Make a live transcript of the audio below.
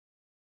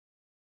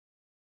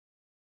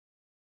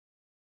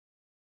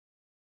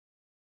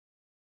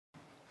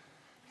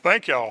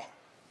Thank y'all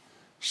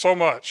so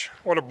much.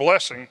 What a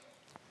blessing.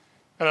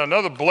 And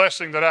another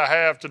blessing that I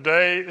have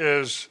today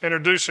is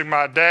introducing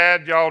my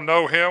dad. Y'all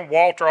know him,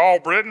 Walter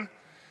Albritton.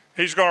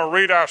 He's going to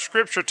read our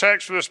scripture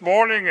text for this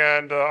morning,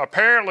 and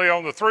apparently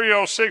on the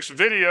 306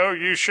 video,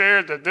 you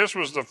shared that this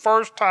was the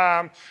first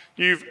time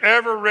you've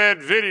ever read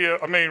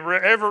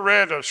ever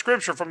read a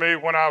scripture for me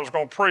when I was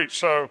going to preach.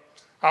 So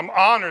I'm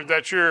honored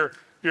that you're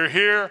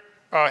here.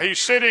 He's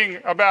sitting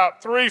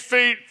about 3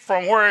 feet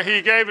from where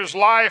he gave his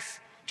life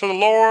to the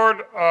Lord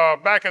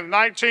back in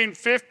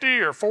 1950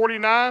 or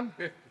 49?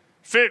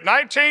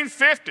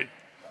 1950.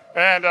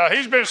 And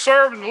he's been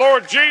serving the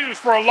Lord Jesus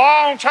for a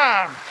long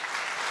time.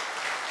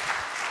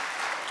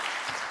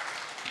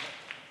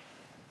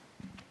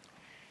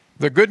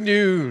 The good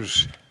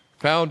news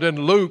found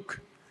in Luke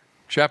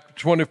chapter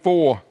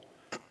 24,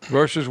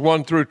 verses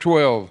 1 through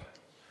 12.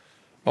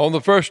 On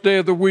the first day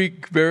of the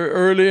week, very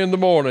early in the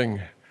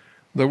morning,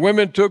 the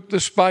women took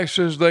the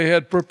spices they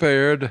had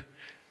prepared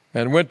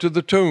and went to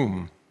the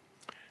tomb.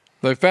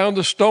 They found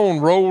the stone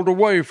rolled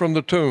away from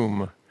the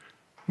tomb,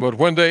 but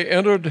when they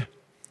entered,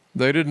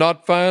 they did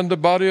not find the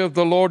body of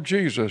the Lord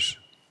Jesus.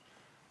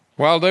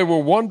 While they were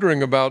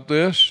wondering about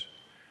this,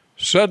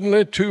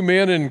 suddenly 2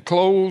 men in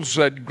clothes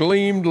that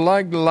gleamed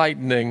like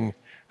lightning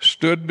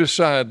stood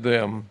beside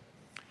them.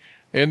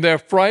 In their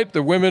fright,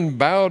 the women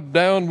bowed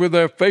down with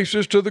their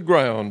faces to the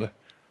ground.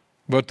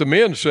 But the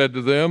men said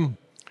to them,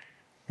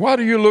 "Why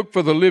do you look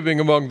for the living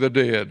among the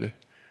dead?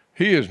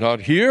 He is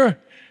not here.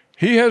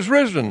 He has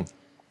risen.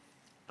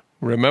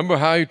 Remember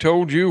how he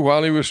told you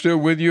while he was still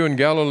with you in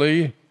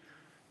Galilee?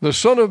 The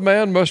Son of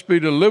Man must be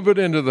delivered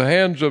into the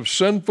hands of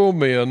sinful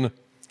men,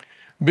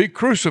 be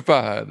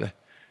crucified,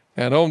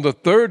 and on the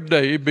third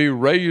day be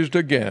raised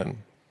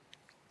again."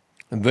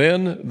 And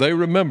then they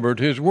remembered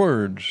his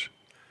words.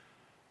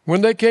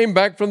 When they came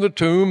back from the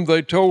tomb,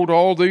 they told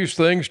all these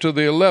things to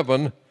the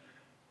 11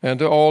 and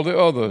to all the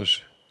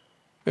others.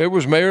 It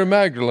was Mary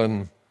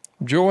Magdalene,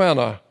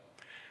 Joanna,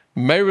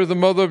 Mary the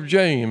mother of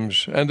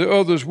James, and the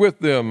others with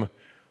them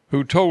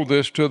who told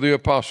this to the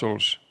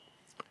apostles.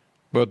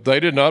 But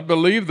they did not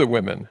believe the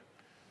women,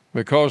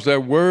 because their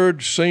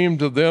words seemed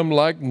to them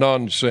like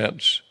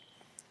nonsense.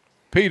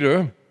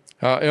 Peter,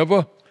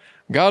 however,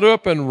 got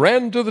up and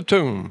ran to the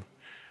tomb.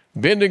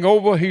 Bending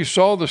over, he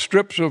saw the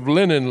strips of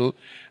linen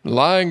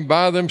lying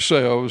by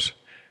themselves,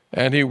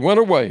 and he went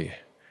away,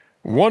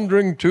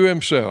 wondering to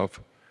himself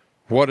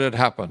what had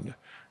happened.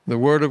 The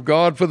word of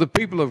God for the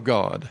people of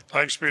God.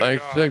 Thanks be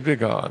to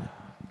God.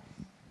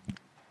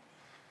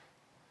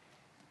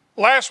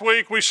 Last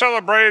week, we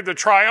celebrated the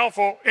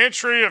triumphal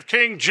entry of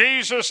King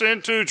Jesus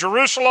into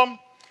Jerusalem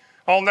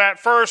on that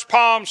first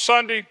Palm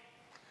Sunday.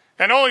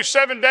 And only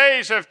 7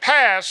 days have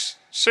passed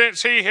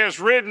since he has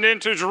ridden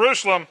into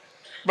Jerusalem,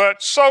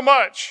 but so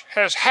much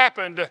has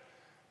happened.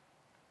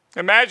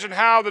 Imagine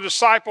how the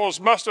disciples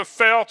must have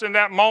felt in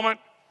that moment.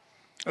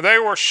 They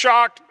were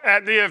shocked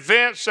at the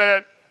events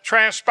that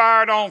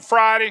transpired on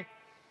Friday.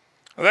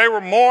 They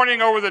were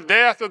mourning over the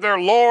death of their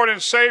Lord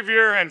and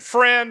Savior and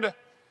friend,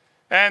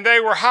 and they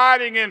were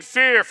hiding in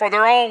fear for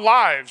their own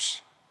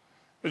lives.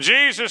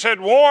 Jesus had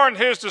warned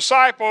his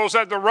disciples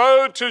that the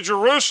road to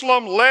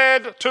Jerusalem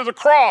led to the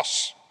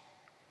cross,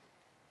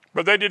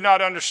 but they did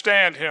not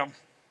understand him.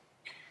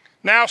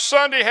 Now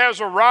Sunday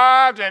has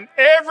arrived and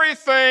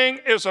everything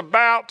is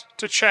about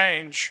to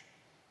change.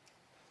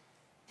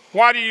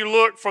 Why do you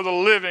look for the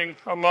living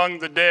among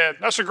the dead?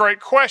 That's a great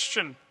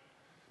question.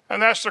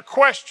 And that's the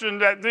question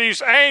that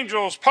these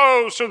angels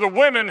pose to the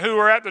women who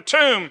are at the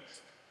tomb.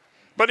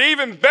 But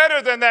even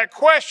better than that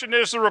question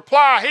is the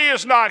reply, he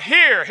is not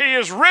here, he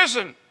is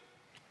risen.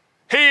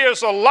 He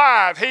is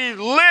alive, he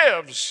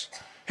lives.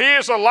 He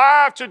is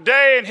alive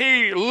today and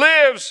he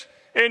lives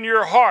in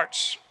your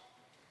hearts.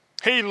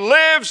 He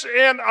lives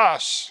in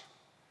us.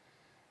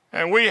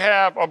 And we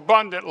have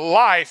abundant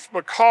life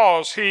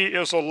because he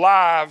is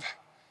alive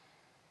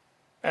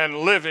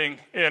and living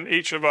in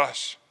each of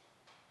us.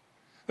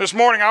 This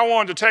morning I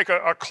wanted to take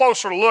a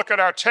closer look at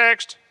our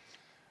text.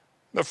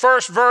 The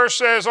first verse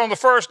says, on the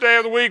first day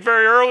of the week,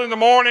 very early in the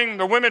morning,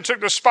 the women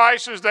took the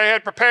spices they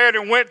had prepared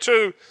and went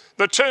to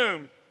the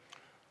tomb.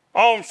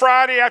 On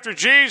Friday, after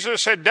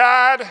Jesus had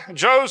died,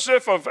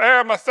 Joseph of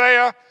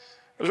Arimathea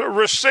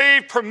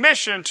received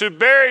permission to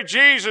bury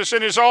Jesus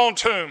in his own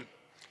tomb.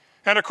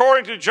 And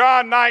according to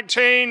John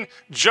 19,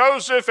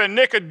 Joseph and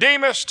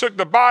Nicodemus took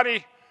the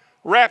body,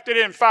 wrapped it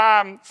in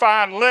fine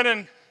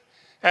linen,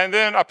 and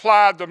then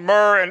applied the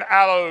myrrh and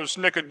aloes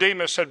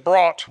Nicodemus had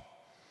brought.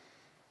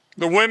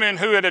 The women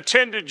who had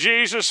attended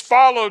Jesus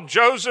followed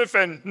Joseph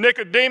and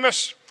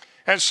Nicodemus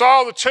and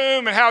saw the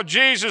tomb and how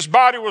Jesus'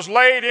 body was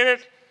laid in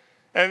it,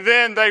 and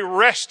then they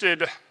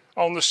rested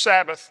on the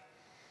Sabbath.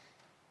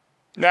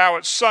 Now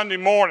it's Sunday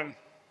morning,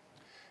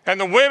 and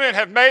the women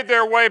have made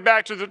their way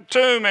back to the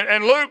tomb,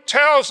 and Luke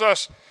tells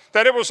us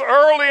that it was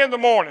early in the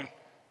morning.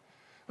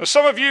 Now,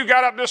 some of you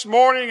got up this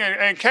morning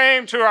and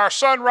came to our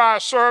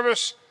sunrise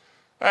service.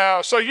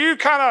 So you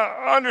kind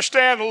of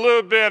understand a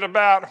little bit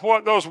about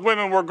what those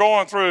women were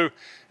going through.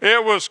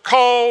 It was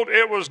cold,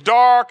 it was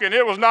dark, and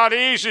it was not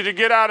easy to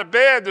get out of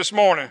bed this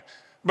morning.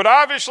 But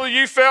obviously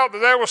you felt that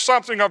there was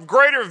something of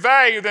greater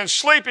value than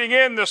sleeping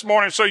in this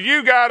morning. So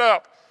you got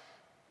up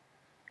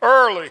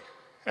early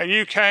and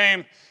you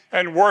came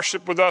and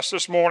worshiped with us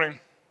this morning.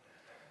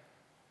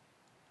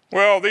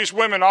 Well, these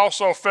women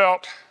also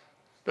felt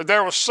that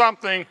there was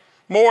something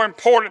more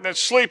important than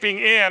sleeping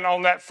in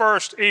on that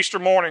first Easter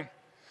morning.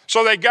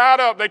 So they got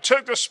up, they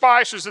took the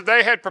spices that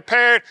they had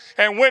prepared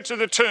and went to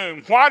the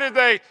tomb. Why did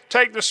they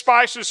take the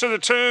spices to the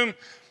tomb?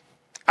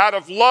 Out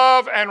of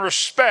love and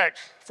respect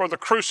for the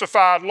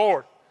crucified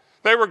Lord.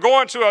 They were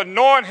going to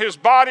anoint his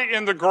body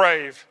in the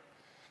grave.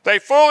 They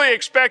fully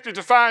expected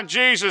to find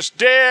Jesus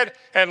dead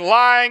and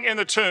lying in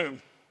the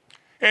tomb.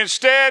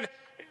 Instead,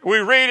 we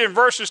read in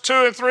verses 2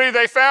 and 3,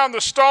 they found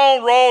the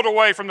stone rolled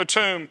away from the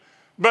tomb.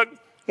 But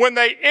when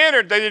they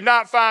entered, they did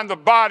not find the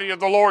body of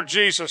the Lord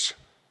Jesus.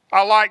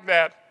 I like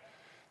that.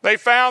 They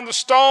found the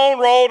stone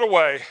rolled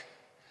away,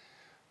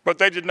 but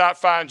they did not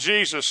find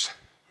Jesus.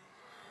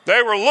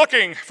 They were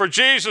looking for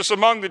Jesus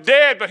among the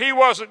dead, but he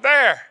wasn't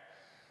there.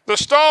 The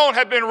stone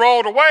had been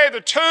rolled away.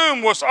 The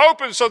tomb was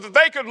open so that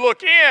they could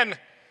look in,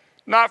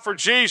 not for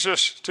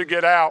Jesus to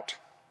get out.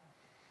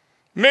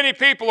 Many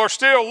people are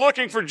still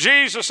looking for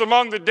Jesus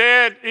among the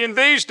dead in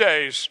these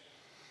days.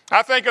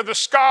 I think of the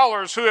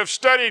scholars who have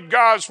studied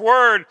God's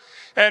word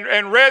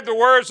and read the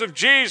words of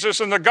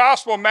Jesus in the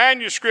gospel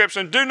manuscripts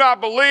and do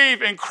not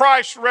believe in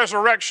Christ's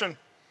resurrection.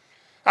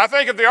 I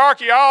think of the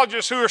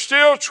archaeologists who are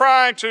still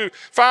trying to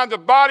find the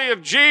body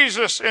of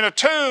Jesus in a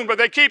tomb, but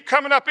they keep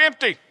coming up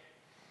empty.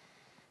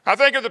 I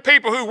think of the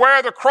people who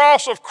wear the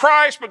cross of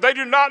Christ, but they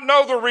do not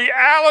know the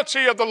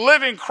reality of the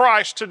living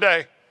Christ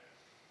today.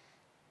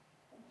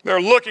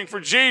 They're looking for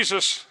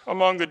Jesus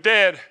among the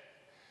dead.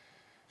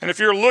 And if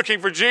you're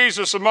looking for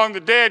Jesus among the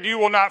dead, you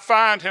will not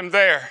find him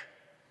there.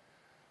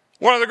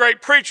 One of the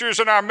great preachers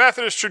in our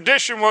Methodist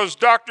tradition was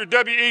Dr.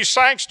 W.E.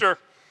 Sangster.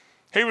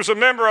 He was a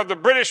member of the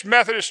British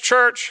Methodist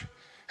Church,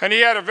 and he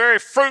had a very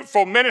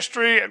fruitful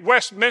ministry at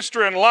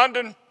Westminster in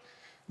London.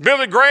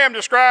 Billy Graham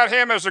described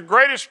him as the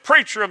greatest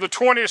preacher of the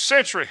 20th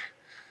century.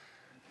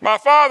 My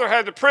father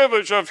had the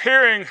privilege of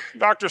hearing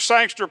Dr.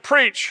 Sangster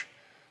preach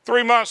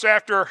 3 months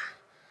after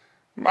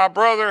my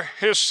brother,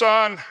 his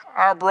son,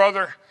 our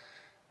brother,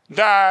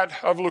 died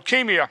of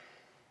leukemia.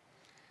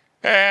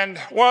 And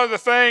one of the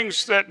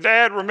things that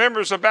Dad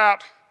remembers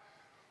about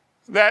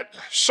that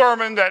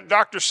sermon that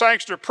Dr.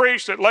 Sangster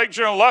preached at Lake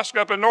Junaluska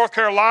up in North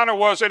Carolina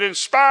was it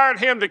inspired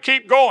him to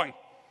keep going.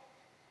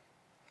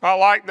 I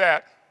like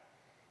that.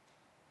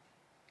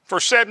 For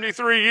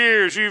 73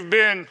 years, you've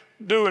been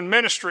doing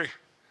ministry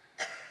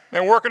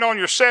and working on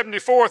your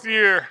 74th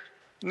year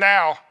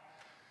now.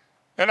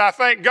 And I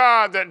thank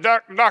God that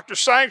Dr.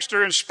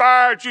 Sangster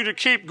inspired you to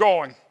keep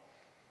going.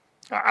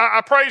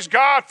 I praise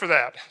God for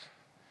that.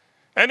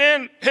 And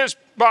in his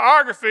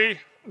biography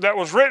that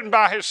was written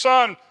by his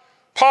son,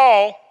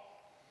 Paul,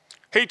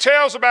 he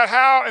tells about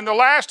how in the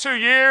last 2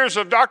 years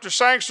of Dr.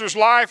 Sangster's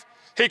life,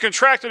 he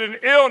contracted an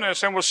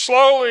illness and was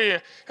slowly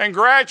and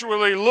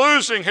gradually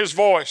losing his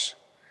voice.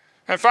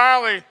 And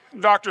finally,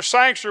 Dr.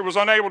 Sangster was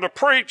unable to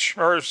preach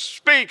or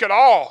speak at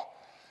all.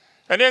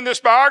 And in this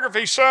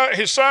biography,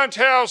 his son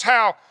tells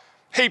how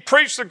he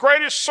preached the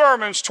greatest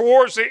sermons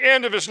towards the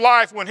end of his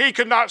life when he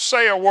could not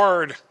say a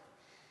word.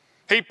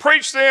 He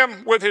preached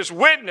them with his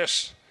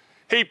witness.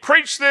 He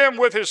preached them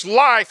with his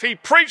life. He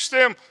preached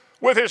them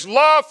with his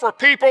love for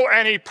people,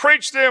 and he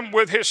preached them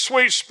with his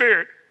sweet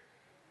spirit.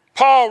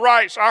 Paul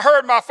writes, I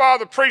heard my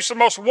father preach the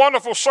most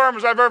wonderful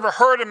sermons I've ever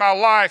heard in my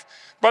life,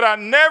 but I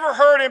never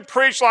heard him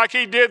preach like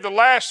he did the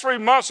last 3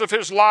 months of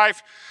his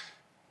life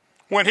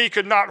when he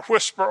could not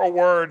whisper a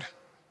word.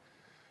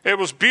 It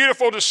was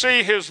beautiful to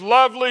see his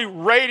lovely,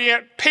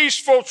 radiant,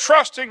 peaceful,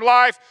 trusting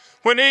life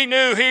when he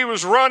knew he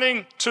was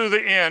running to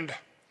the end.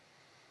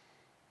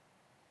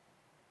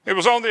 It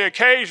was on the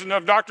occasion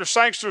of Dr.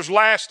 Sangster's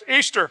last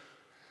Easter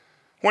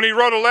when he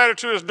wrote a letter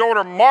to his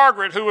daughter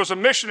Margaret, who was a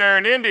missionary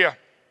in India.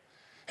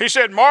 He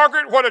said,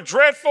 Margaret, what a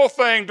dreadful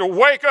thing to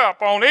wake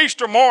up on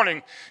Easter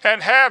morning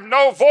and have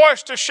no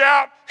voice to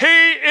shout,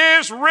 He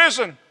is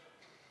risen.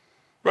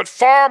 But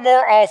far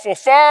more awful,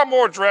 far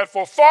more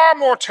dreadful, far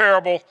more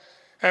terrible,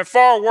 and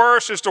far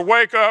worse is to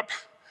wake up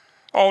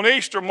on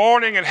Easter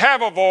morning and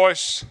have a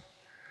voice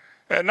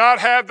and not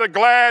have the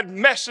glad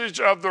message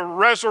of the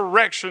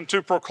resurrection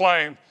to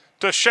proclaim,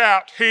 to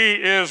shout, He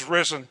is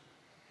risen.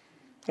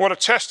 What a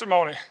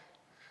testimony.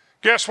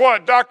 Guess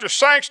what? Dr.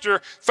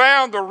 Sangster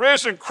found the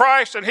risen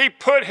Christ, and he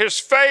put his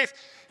faith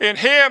in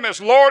him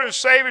as Lord and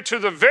Savior to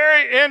the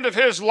very end of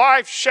his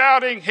life,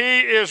 shouting,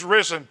 He is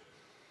risen.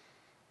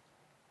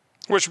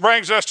 Which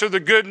brings us to the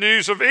good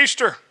news of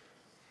Easter.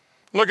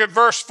 Look at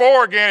verse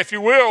 4 again, if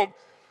you will.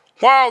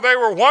 While they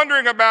were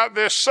wondering about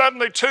this,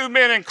 suddenly 2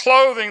 men in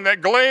clothing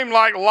that gleamed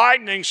like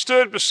lightning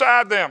stood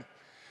beside them.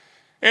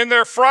 In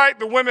their fright,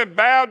 the women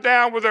bowed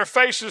down with their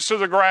faces to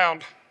the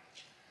ground.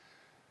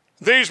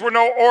 These were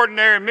no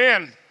ordinary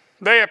men.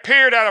 They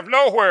appeared out of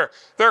nowhere.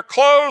 Their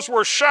clothes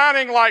were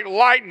shining like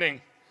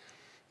lightning.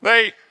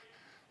 The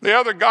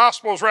other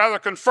Gospels rather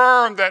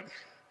confirm that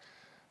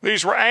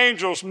these were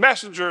angels,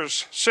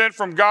 messengers sent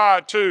from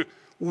God to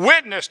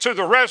witness to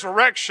the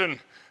resurrection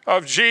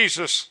of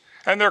Jesus.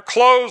 And their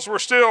clothes were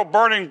still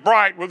burning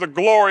bright with the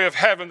glory of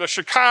heaven. The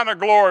Shekinah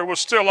glory was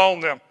still on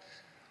them.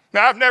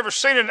 Now, I've never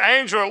seen an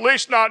angel, at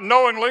least not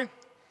knowingly.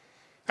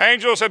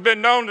 Angels have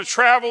been known to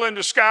travel in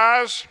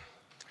disguise.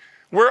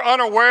 We're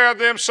unaware of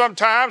them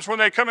sometimes when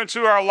they come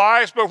into our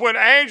lives, but when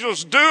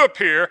angels do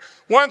appear,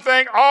 one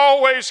thing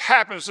always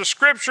happens. The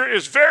scripture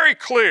is very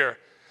clear.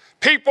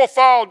 People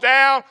fall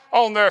down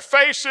on their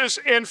faces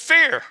in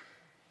fear.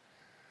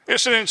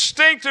 It's an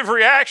instinctive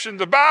reaction.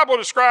 The Bible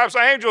describes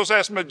angels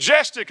as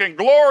majestic and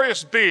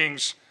glorious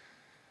beings,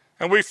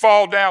 and we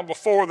fall down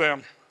before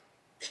them.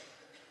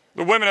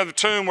 The women of the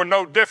tomb were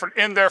no different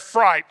in their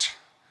fright.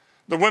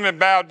 The women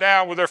bowed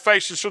down with their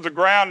faces to the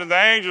ground, and the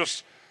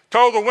angels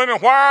told the women,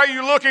 "Why are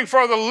you looking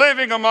for the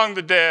living among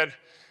the dead?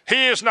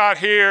 He is not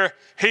here.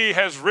 He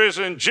has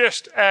risen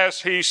just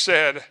as he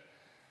said."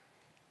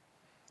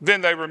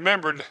 Then they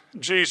remembered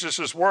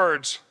Jesus'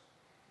 words.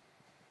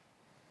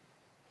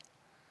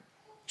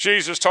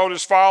 Jesus told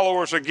his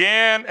followers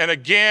again and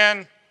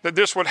again that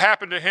this would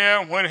happen to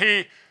him when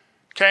he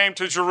came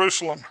to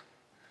Jerusalem.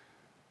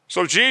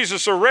 So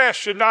Jesus'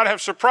 arrest should not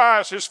have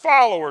surprised his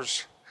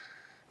followers.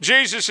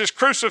 Jesus'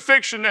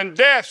 crucifixion and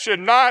death should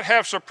not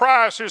have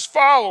surprised his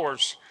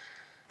followers.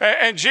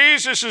 And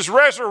Jesus'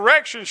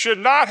 resurrection should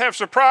not have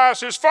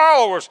surprised his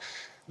followers.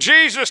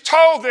 Jesus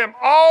told them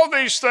all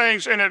these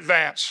things in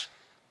advance.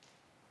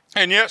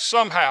 And yet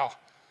somehow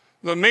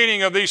the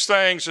meaning of these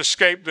things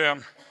escaped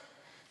them.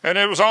 And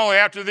it was only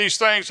after these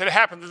things had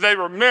happened that they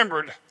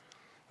remembered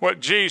what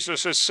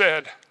Jesus had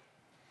said.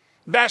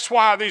 That's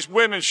why these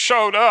women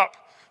showed up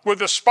with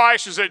the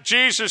spices at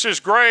Jesus'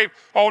 grave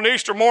on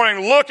Easter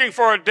morning looking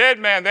for a dead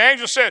man. The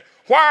angel said,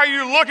 "Why are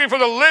you looking for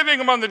the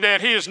living among the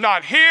dead? He is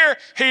not here.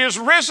 He is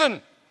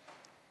risen."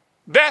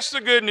 That's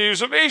the good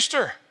news of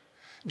Easter.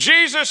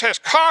 Jesus has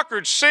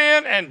conquered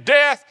sin and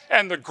death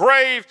and the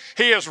grave.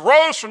 He has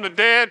rose from the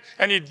dead,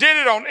 and he did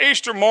it on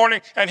Easter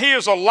morning, and he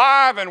is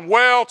alive and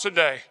well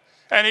today.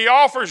 And he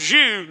offers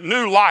you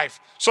new life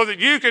so that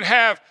you can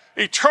have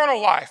eternal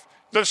life,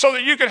 so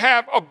that you can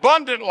have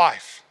abundant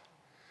life.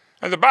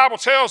 And the Bible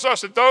tells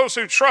us that those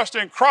who trust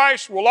in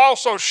Christ will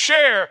also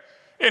share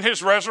in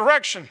his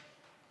resurrection.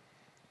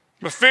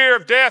 The fear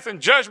of death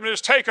and judgment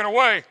is taken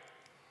away.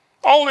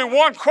 Only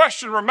one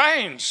question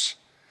remains.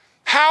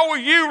 How will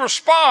you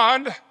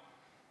respond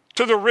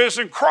to the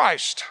risen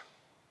Christ?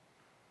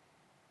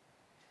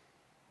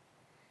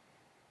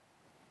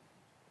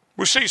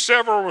 We see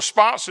several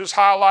responses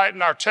highlighted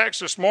in our text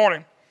this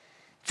morning.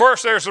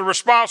 First, there's the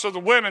response of the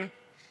women.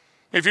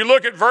 If you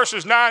look at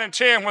verses 9 and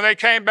 10, when they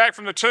came back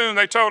from the tomb,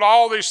 they told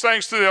all these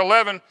things to the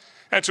 11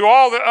 and to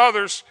all the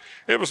others.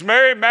 It was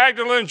Mary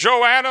Magdalene,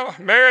 Joanna,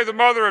 Mary the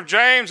mother of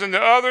James, and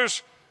the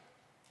others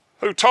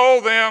who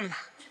told them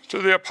to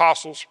the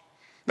apostles.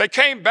 They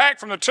came back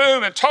from the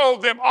tomb and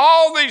told them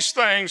all these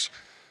things.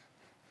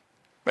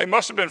 They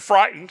must have been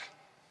frightened.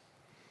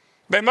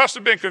 They must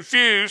have been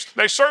confused.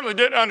 They certainly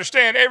didn't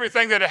understand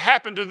everything that had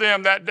happened to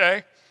them that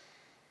day.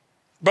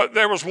 But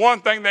there was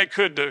one thing they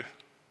could do.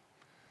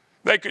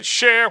 They could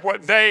share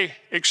what they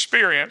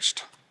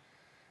experienced.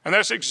 And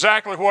that's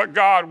exactly what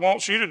God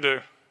wants you to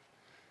do.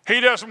 He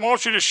doesn't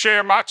want you to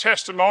share my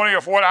testimony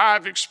of what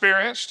I've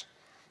experienced.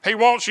 He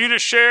wants you to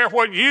share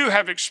what you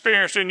have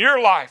experienced in your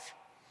life.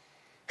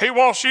 He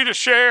wants you to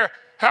share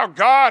how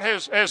God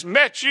has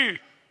met you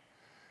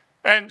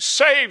and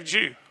saved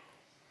you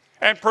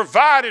and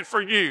provided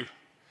for you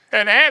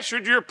and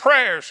answered your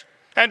prayers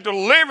and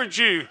delivered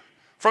you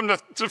from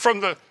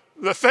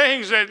the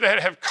things that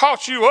have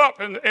caught you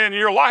up in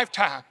your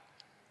lifetime.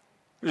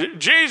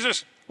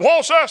 Jesus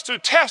wants us to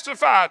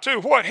testify to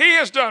what he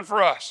has done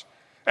for us.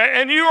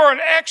 And you are an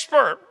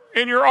expert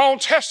in your own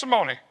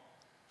testimony.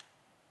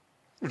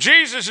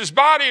 Jesus'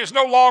 body is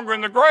no longer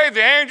in the grave.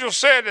 The angel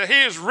said that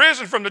he is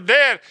risen from the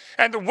dead,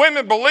 and the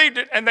women believed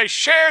it, and they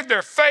shared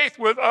their faith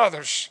with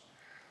others.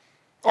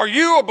 Are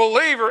you a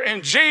believer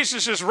in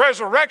Jesus'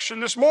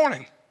 resurrection this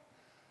morning?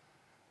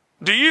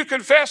 Do you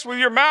confess with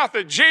your mouth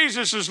that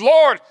Jesus is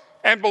Lord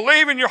and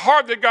believe in your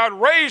heart that God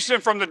raised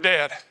him from the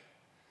dead?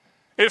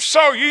 If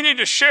so, you need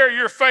to share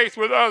your faith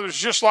with others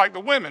just like the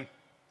women.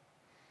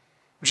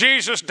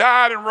 Jesus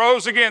died and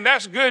rose again.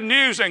 That's good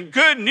news, and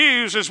good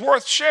news is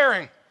worth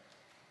sharing.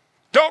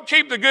 Don't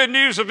keep the good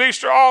news of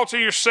Easter all to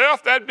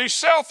yourself. That'd be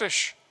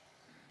selfish.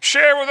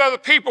 Share with other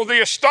people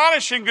the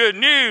astonishing good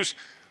news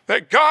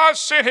that God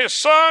sent his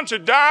son to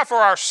die for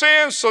our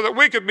sins so that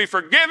we could be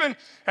forgiven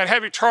and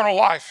have eternal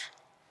life.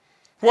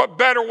 What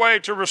better way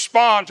to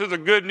respond to the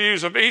good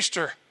news of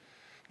Easter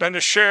than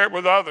to share it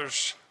with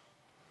others?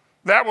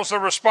 That was the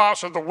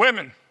response of the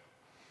women.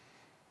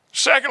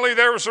 Secondly,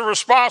 there was the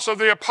response of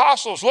the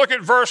apostles. Look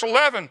at verse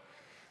 11.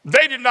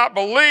 They did not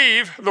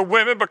believe the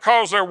women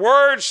because their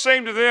words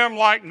seemed to them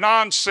like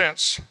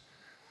nonsense.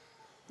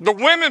 The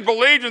women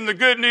believed in the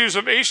good news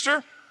of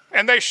Easter.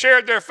 and they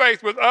shared their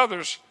faith with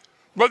others.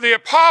 But the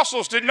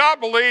apostles did not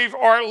believe,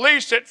 or at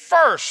least at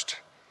first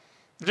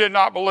did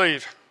not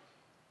believe.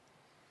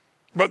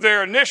 But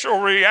their initial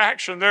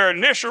reaction, their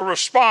initial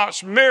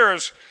response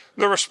mirrors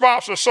the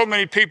response of so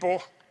many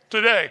people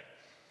today.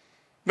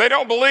 They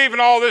don't believe in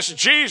all this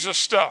Jesus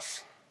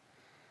stuff.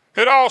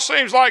 It all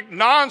seems like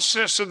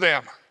nonsense to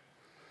them.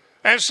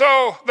 And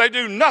so they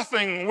do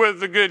nothing with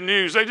the good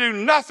news. They do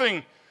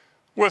nothing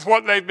with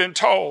what they've been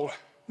told.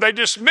 They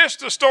dismiss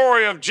the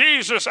story of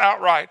Jesus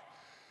outright,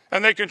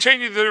 and they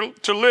continue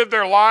to live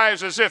their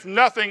lives as if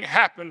nothing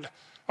happened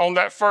on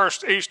that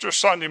first Easter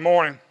Sunday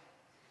morning.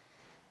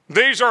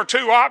 These are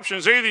two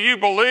options. Either you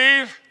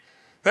believe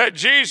that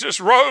Jesus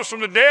rose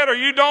from the dead, or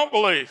you don't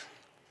believe.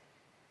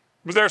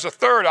 But there's a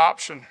third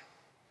option,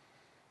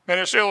 and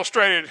it's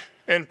illustrated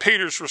in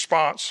Peter's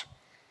response.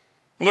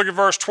 Look at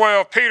verse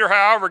 12. Peter,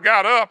 however,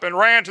 got up and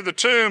ran to the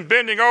tomb.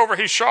 Bending over,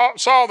 he saw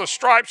the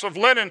stripes of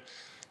linen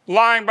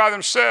lying by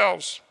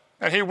themselves,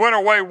 and he went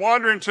away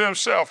wondering to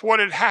himself what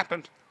had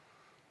happened.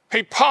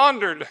 He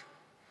pondered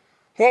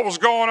what was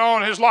going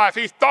on in his life.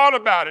 He thought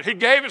about it. He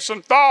gave it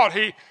some thought.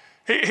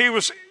 He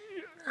was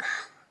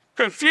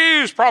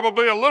confused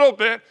probably a little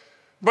bit,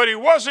 but he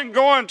wasn't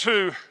going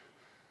to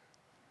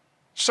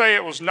say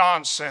it was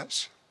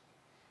nonsense.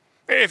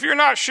 If you're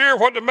not sure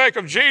what to make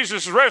of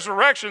Jesus'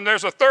 resurrection,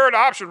 there's a third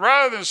option.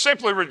 Rather than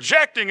simply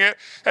rejecting it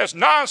as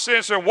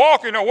nonsense and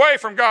walking away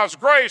from God's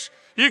grace,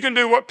 you can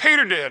do what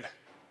Peter did.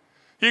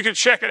 You can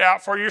check it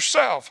out for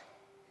yourself.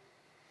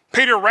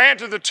 Peter ran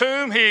to the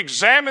tomb. He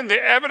examined the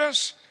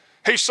evidence.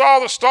 He saw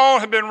the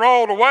stone had been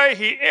rolled away.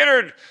 He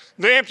entered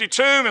the empty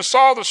tomb and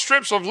saw the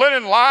strips of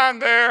linen lying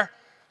there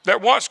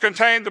that once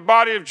contained the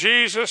body of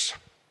Jesus.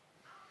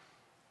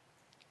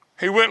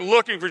 He went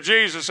looking for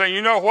Jesus, and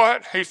you know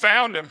what? He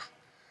found him.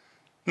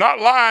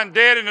 Not lying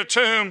dead in the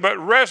tomb, but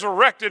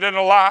resurrected and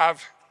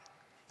alive.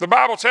 The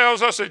Bible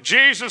tells us that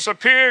Jesus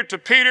appeared to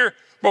Peter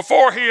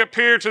before he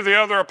appeared to the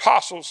other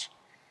apostles.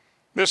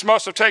 This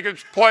must have taken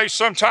place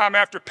sometime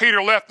after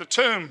Peter left the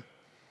tomb.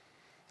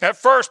 At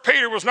first,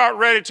 Peter was not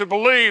ready to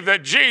believe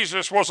that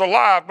Jesus was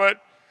alive,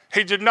 but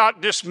he did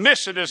not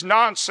dismiss it as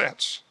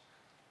nonsense.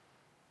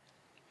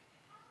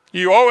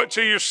 You owe it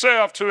to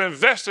yourself to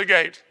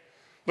investigate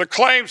the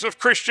claims of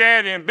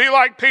Christianity and be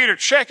like Peter.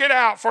 Check it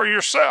out for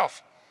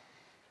yourself.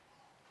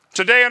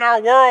 Today in our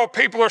world,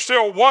 people are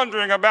still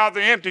wondering about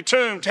the empty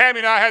tomb. Tammy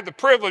and I had the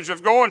privilege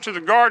of going to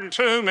the Garden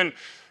Tomb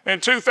in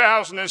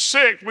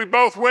 2006. We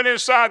both went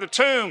inside the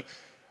tomb.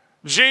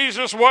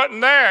 Jesus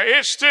wasn't there.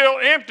 It's still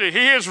empty.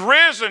 He is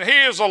risen.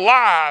 He is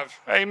alive.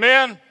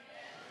 Amen.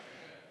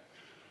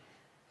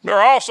 There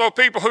are also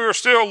people who are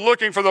still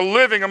looking for the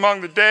living among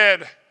the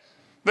dead.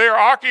 There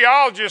are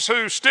archaeologists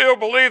who still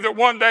believe that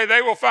one day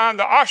they will find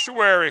the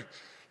ossuary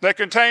that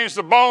contains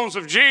the bones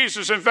of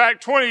Jesus. In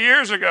fact, 20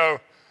 years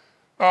ago,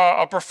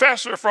 a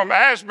professor from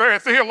Asbury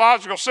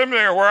Theological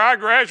Seminary, where I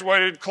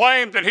graduated,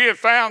 claimed that he had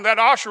found that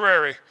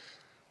ossuary,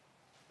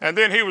 and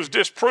then he was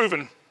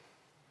disproven.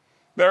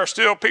 There are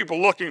still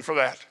people looking for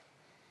that.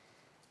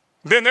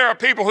 Then there are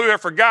people who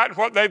have forgotten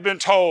what they've been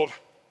told.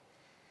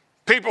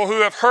 People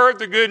who have heard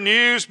the good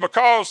news but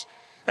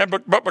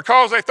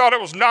because they thought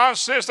it was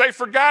nonsense, they've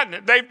forgotten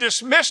it. They've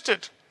dismissed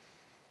it.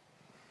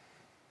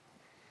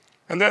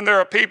 And then there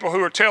are people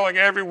who are telling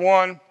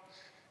everyone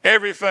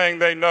everything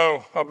they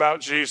know about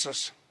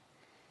Jesus.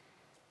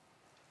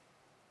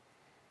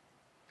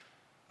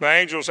 The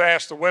angels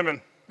asked the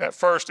women that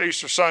first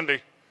Easter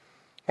Sunday,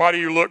 "Why do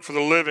you look for the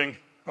living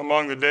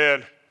among the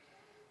dead?"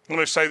 Let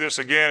me say this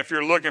again. If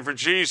you're looking for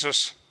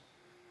Jesus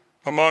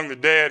among the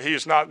dead, he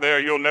is not there.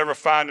 You'll never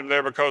find him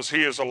there because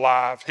he is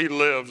alive. He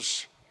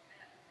lives.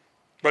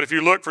 But if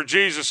you look for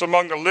Jesus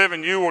among the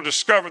living, you will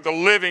discover the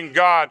living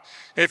God.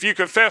 If you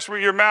confess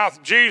with your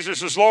mouth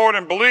Jesus is Lord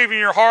and believe in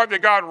your heart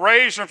that God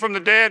raised him from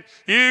the dead,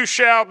 you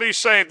shall be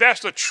saved.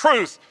 That's the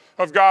truth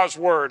of God's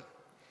word.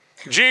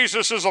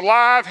 Jesus is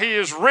alive. He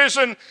is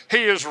risen.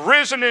 He is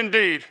risen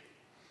indeed.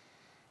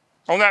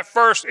 On that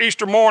first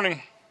Easter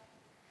morning,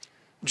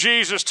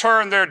 Jesus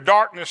turned their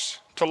darkness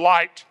to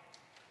light.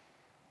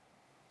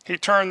 He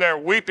turned their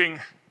weeping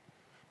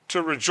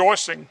to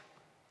rejoicing.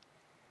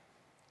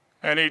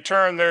 And he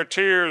turned their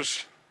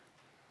tears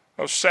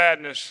of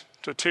sadness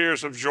to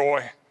tears of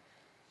joy.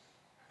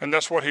 And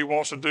that's what he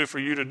wants to do for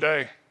you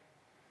today.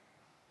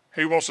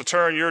 He wants to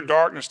turn your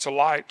darkness to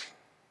light.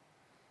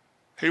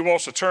 He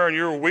wants to turn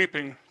your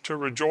weeping to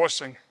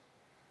rejoicing.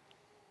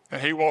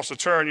 And he wants to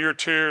turn your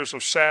tears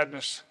of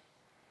sadness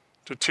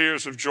to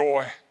tears of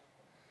joy.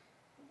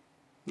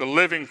 The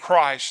living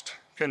Christ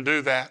can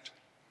do that.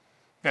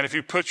 And if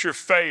you put your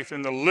faith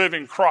in the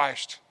living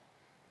Christ,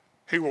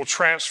 he will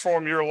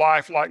transform your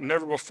life like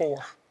never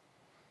before.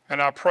 And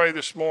I pray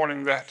this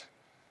morning that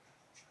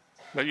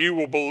you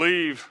will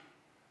believe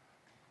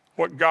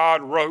what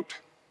God wrote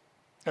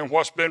and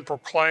what's been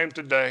proclaimed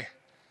today,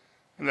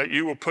 and that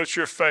you will put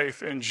your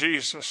faith in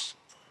Jesus,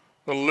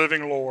 the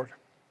living Lord.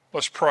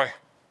 Let's pray.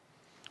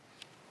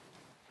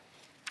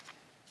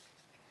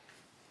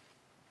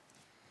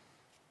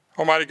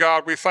 Almighty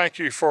God, we thank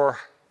you for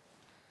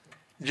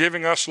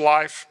giving us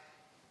life,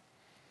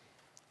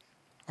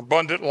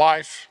 abundant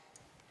life,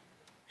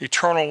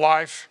 eternal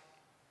life.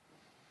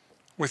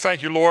 We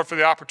thank you, Lord, for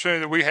the opportunity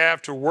that we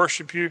have to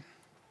worship you,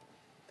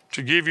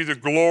 to give you the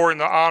glory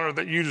and the honor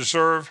that you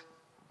deserve.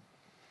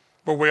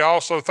 But we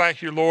also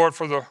thank you, Lord,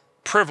 for the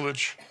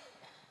privilege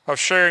of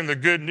sharing the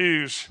good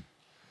news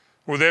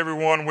with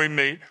everyone we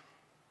meet.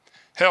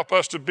 Help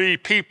us to be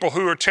people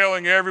who are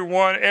telling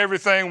everyone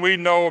everything we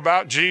know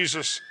about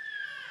Jesus.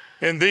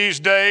 In these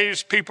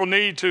days, people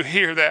need to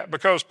hear that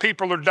because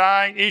people are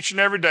dying each and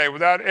every day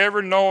without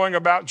ever knowing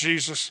about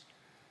Jesus.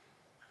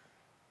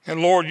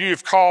 And Lord,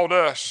 you've called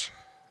us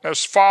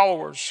as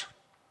followers,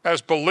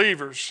 as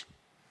believers,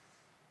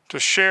 to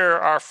share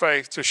our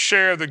faith, to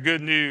share the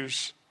good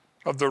news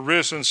of the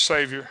risen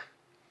Savior.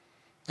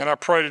 And I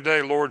pray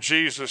today, Lord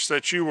Jesus,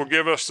 that you will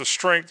give us the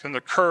strength and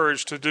the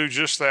courage to do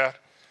just that.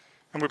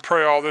 And we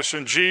pray all this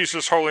in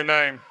Jesus' holy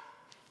name.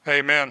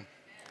 Amen.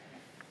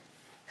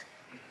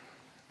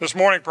 This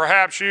morning,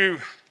 perhaps you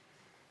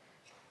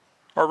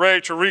are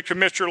ready to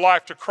recommit your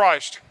life to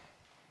Christ.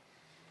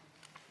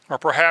 Or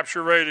perhaps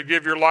you're ready to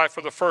give your life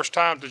for the first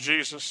time to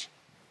Jesus.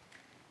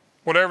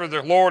 Whatever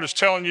the Lord is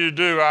telling you to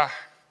do, I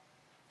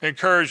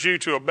encourage you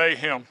to obey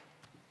him.